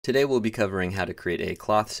Today we'll be covering how to create a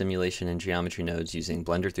cloth simulation in geometry nodes using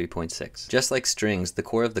Blender 3.6. Just like strings, the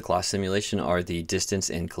core of the cloth simulation are the distance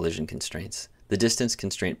and collision constraints. The distance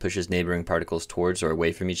constraint pushes neighboring particles towards or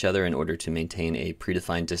away from each other in order to maintain a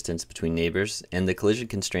predefined distance between neighbors, and the collision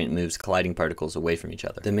constraint moves colliding particles away from each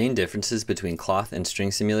other. The main differences between cloth and string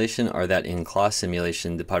simulation are that in cloth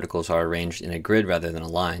simulation the particles are arranged in a grid rather than a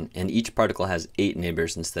line, and each particle has 8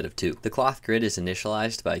 neighbors instead of 2. The cloth grid is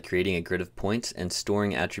initialized by creating a grid of points and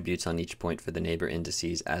storing attributes on each point for the neighbor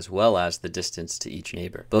indices as well as the distance to each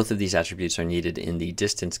neighbor. Both of these attributes are needed in the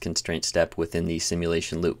distance constraint step within the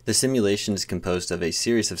simulation loop. The simulation is composed of a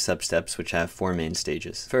series of substeps which have 4 main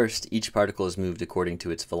stages. First, each particle is moved according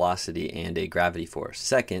to its velocity and a gravity force.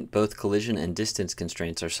 Second, both collision and distance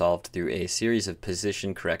constraints are solved through a series of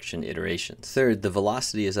position correction iterations. Third, the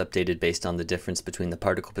velocity is updated based on the difference between the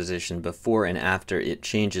particle position before and after it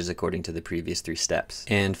changes according to the previous 3 steps.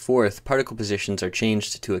 And fourth, particle positions are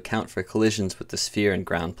changed to account for collisions with the sphere and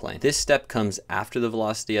ground plane. This step comes after the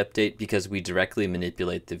velocity update because we directly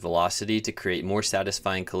manipulate the velocity to create more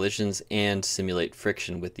satisfying collisions and simulate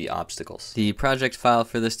friction with the obstacles. The project file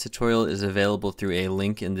for this tutorial is available through a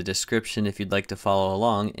link in the description if you'd like to follow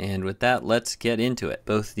along, and with that, let's get into it.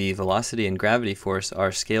 Both the velocity and gravity force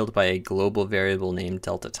are scaled by a global variable named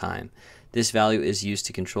delta time. This value is used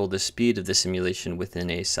to control the speed of the simulation within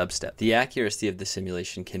a substep. The accuracy of the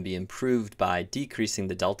simulation can be improved by decreasing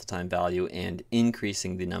the delta time value and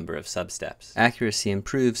increasing the number of substeps. Accuracy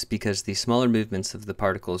improves because the smaller movements of the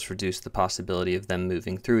particles reduce the possibility of them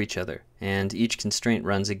moving through each other, and each constraint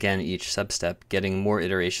runs again each substep, getting more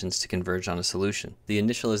iterations to converge on a solution. The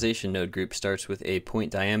initialization node group starts with a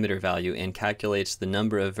point diameter value and calculates the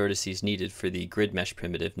number of vertices needed for the grid mesh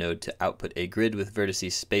primitive node to output a grid with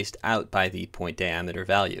vertices spaced out by the point diameter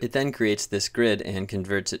value. It then creates this grid and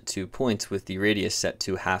converts it to points with the radius set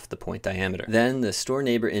to half the point diameter. Then the store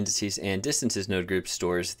neighbor indices and distances node group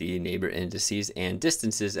stores the neighbor indices and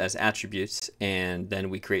distances as attributes, and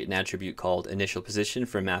then we create an attribute called initial position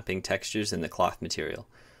for mapping textures in the cloth material.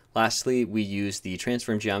 Lastly, we use the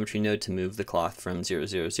transform geometry node to move the cloth from 0,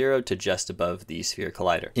 0, 0 to just above the sphere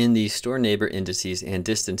collider. In the store neighbor indices and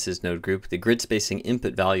distances node group, the grid spacing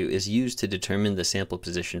input value is used to determine the sample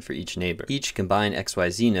position for each neighbor. Each combined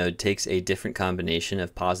XYZ node takes a different combination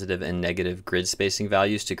of positive and negative grid spacing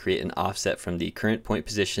values to create an offset from the current point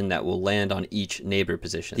position that will land on each neighbor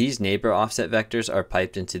position. These neighbor offset vectors are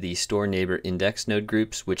piped into the store neighbor index node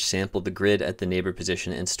groups, which sample the grid at the neighbor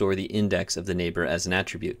position and store the index of the neighbor as an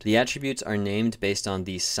attribute. The attributes are named based on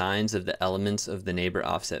the signs of the elements of the neighbor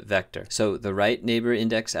offset vector. So the right neighbor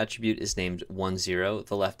index attribute is named 1, 0,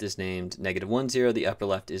 the left is named -1, 0, the upper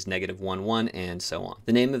left is -1, 1, and so on.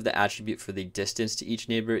 The name of the attribute for the distance to each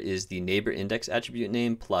neighbor is the neighbor index attribute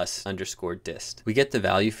name plus _dist. We get the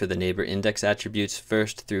value for the neighbor index attributes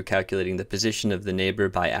first through calculating the position of the neighbor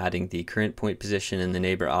by adding the current point position in the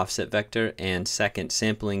neighbor offset vector, and second,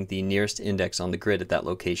 sampling the nearest index on the grid at that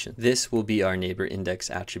location. This will be our neighbor index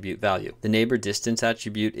attribute value. The neighbor distance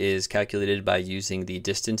attribute is calculated by using the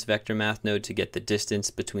distance vector math node to get the distance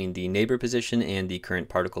between the neighbor position and the current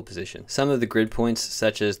particle position. Some of the grid points,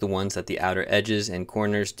 such as the ones at the outer edges and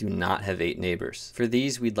corners, do not have 8 neighbors. For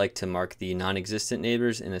these, we'd like to mark the non-existent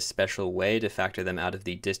neighbors in a special way to factor them out of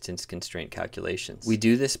the distance constraint calculations. We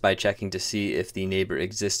do this by checking to see if the neighbor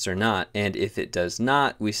exists or not, and if it does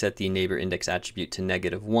not, we set the neighbor index attribute to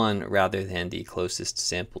 -1 rather than the closest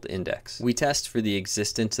sampled index. We test for the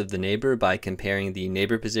existence of the neighbor by comparing the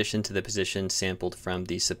neighbor position to the position sampled from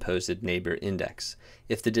the supposed neighbor index.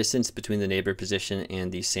 If the distance between the neighbor position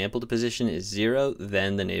and the sampled position is 0,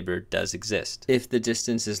 then the neighbor does exist. If the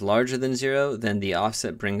distance is larger than 0, then the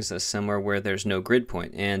offset brings us somewhere where there's no grid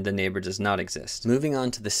point and the neighbor does not exist. Moving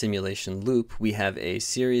on to the simulation loop, we have a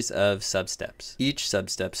series of substeps. Each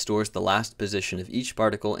substep stores the last position of each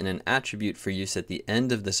particle in an attribute for use at the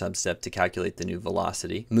end of the substep to calculate the new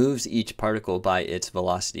velocity, moves each particle by its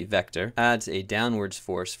velocity vector, adds a downwards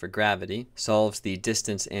force for gravity, solves the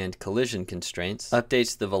distance and collision constraints, updates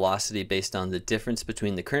the velocity based on the difference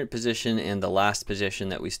between the current position and the last position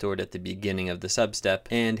that we stored at the beginning of the substep,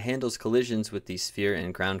 and handles collisions with the sphere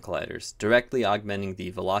and ground colliders, directly augmenting the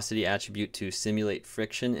velocity attribute to simulate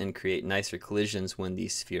friction and create nicer collisions when the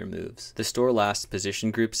sphere moves. The store last position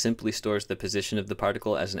group simply stores the position of the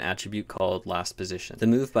particle as an attribute called last position. The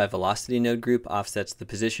move by velocity node group offsets the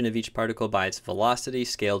position of each particle by its velocity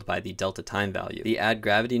velocity scaled by the delta time value. The add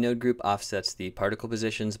gravity node group offsets the particle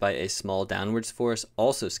positions by a small downwards force,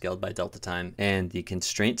 also scaled by delta time, and the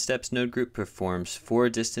constraint steps node group performs 4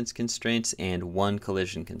 distance constraints and 1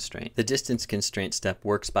 collision constraint. The distance constraint step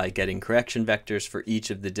works by getting correction vectors for each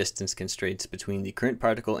of the distance constraints between the current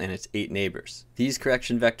particle and its 8 neighbors. These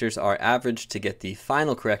correction vectors are averaged to get the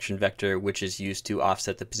final correction vector, which is used to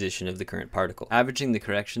offset the position of the current particle. Averaging the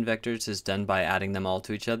correction vectors is done by adding them all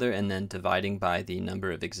to each other and then dividing by the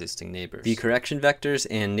number of existing neighbors. The correction vectors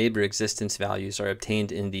and neighbor existence values are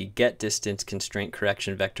obtained in the get distance constraint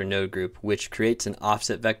correction vector node group, which creates an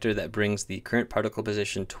offset vector that brings the current particle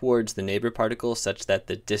position towards the neighbor particle such that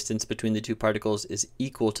the distance between the two particles is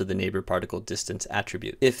equal to the neighbor particle distance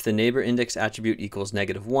attribute. If the neighbor index attribute equals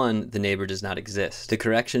 -1, the neighbor does not exist. The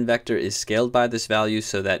correction vector is scaled by this value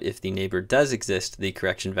so that if the neighbor does exist, the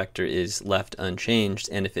correction vector is left unchanged,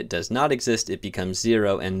 and if it does not exist, it becomes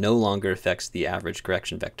 0 and no longer affects the average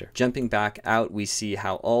correction vector. Jumping back out, we see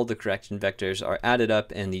how all the correction vectors are added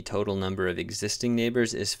up, and the total number of existing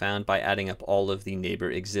neighbors is found by adding up all of the neighbor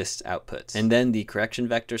exists outputs. And then the correction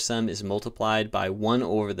vector sum is multiplied by 1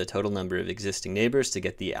 over the total number of existing neighbors to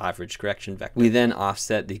get the average correction vector. We then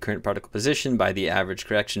offset the current particle position by the average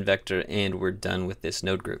correction vector, and we're done with this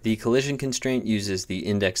node group. The collision constraint uses the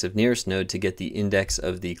index of nearest node to get the index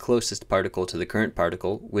of the closest particle to the current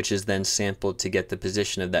particle, which is then sampled to get the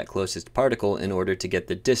position of that closest particle in order to get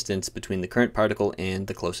the distance between the current particle and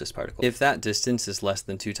the closest particle. If that distance is less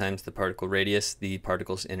than 2 times the particle radius, the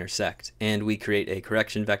particles intersect, and we create a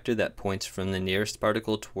correction vector that points from the nearest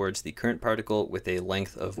particle towards the current particle with a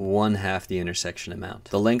length of 1/2 the intersection amount.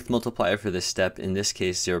 The length multiplier for this step, in this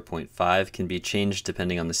case 0.5, can be changed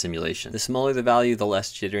depending on the simulation. The smaller the value, the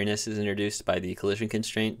less jitteriness is introduced by the collision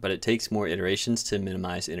constraint, but it takes more iterations to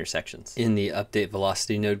minimize intersections. In the update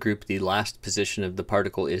velocity node group, the last position of the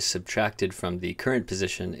particle is subtracted from the current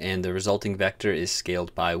position, and the resulting vector is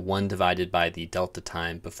scaled by 1 divided by the delta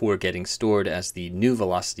time before getting stored as the new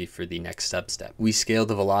velocity for the next substep. We scale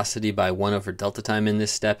the velocity by 1 over delta time in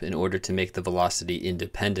this step in order to make the velocity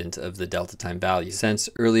independent of the delta time value. Since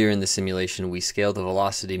earlier in the simulation we scale the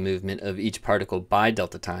velocity movement of each particle by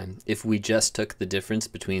delta time, if we just took the difference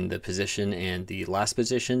between the position and the last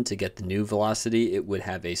position to get the new velocity, it would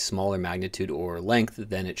have a smaller magnitude or length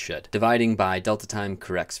than it should. Dividing by delta time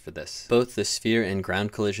corrects for this. Both the sphere and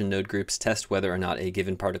ground collision node groups test whether or not a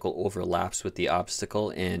given particle overlaps with the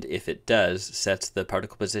obstacle, and if it does, sets the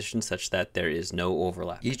particle position such that there is no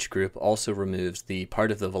overlap. Each group also removes the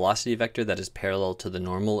part of the velocity vector that is parallel to the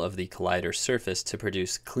normal of the collider surface to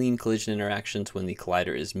produce clean collision interactions when the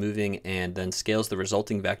collider is moving, and then scales the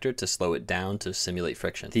resulting vector to slow it down to simulate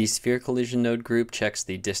friction. The sphere collision node group checks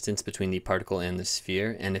the distance between the particle and the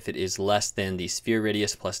sphere, and if it is less than the sphere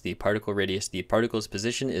radius plus the particle's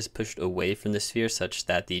position is pushed away from the sphere such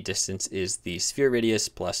that the distance is the sphere radius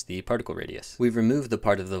plus the particle radius. We remove the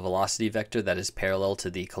part of the velocity vector that is parallel to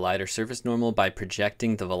the collider surface normal by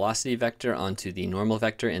projecting the velocity vector onto the normal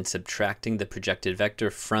vector and subtracting the projected vector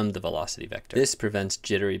from the velocity vector. This prevents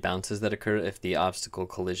jittery bounces that occur if the obstacle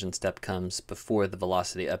collision step comes before the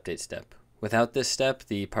velocity update step. Without this step,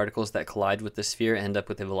 the particles that collide with the sphere end up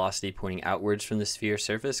with a velocity pointing outwards from the sphere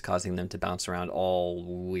surface, causing them to bounce around all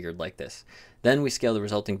weird like this. Then we scale the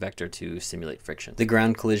resulting vector to simulate friction. The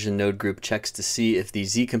ground collision node group checks to see if the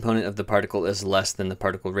z component of the particle is less than the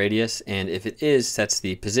particle radius, and if it is, sets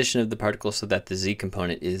the position of the particle so that the z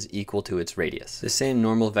component is equal to its radius. The same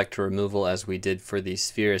normal vector removal as we did for the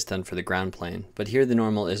sphere is done for the ground plane, but here the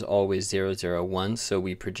normal is always 0, 0, 1, so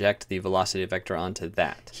we project the velocity vector onto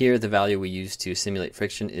that. Here the value we use to simulate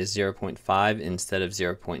friction is 0.5 instead of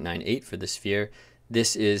 0.98 for the sphere.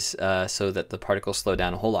 This is so that the particles slow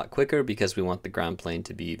down a whole lot quicker because we want the ground plane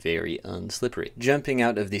to be very unslippery. Jumping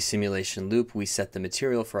out of the simulation loop, we set the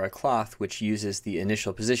material for our cloth, which uses the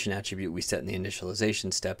initial position attribute we set in the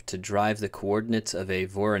initialization step to drive the coordinates of a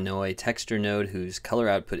Voronoi texture node whose color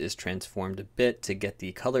output is transformed a bit to get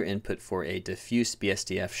the color input for a diffuse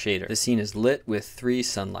BSDF shader. The scene is lit with 3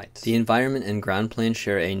 sunlights. The environment and ground plane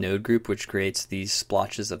share a node group which creates these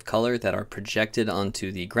splotches of color that are projected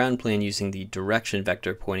onto the ground plane using the direction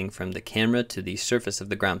vector pointing from the camera to the surface of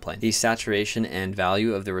the ground plane. The saturation and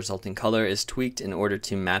value of the resulting color is tweaked in order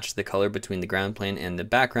to match the color between the ground plane and the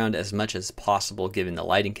background as much as possible given the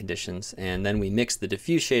lighting conditions, and then we mix the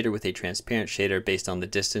diffuse shader with a transparent shader based on the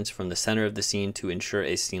distance from the center of the scene to ensure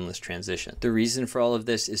a seamless transition. The reason for all of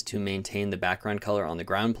this is to maintain the background color on the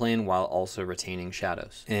ground plane while also retaining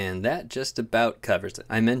shadows. And that just about covers it.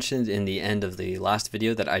 I mentioned in the end of the last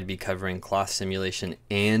video that I'd be covering cloth simulation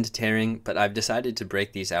and tearing, but I've decided decided to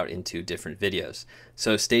break these out into different videos.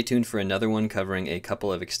 So stay tuned for another one covering a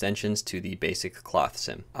couple of extensions to the basic cloth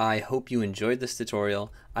sim. I hope you enjoyed this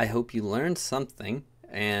tutorial. I hope you learned something.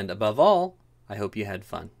 And above all, I hope you had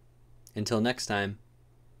fun. Until next time.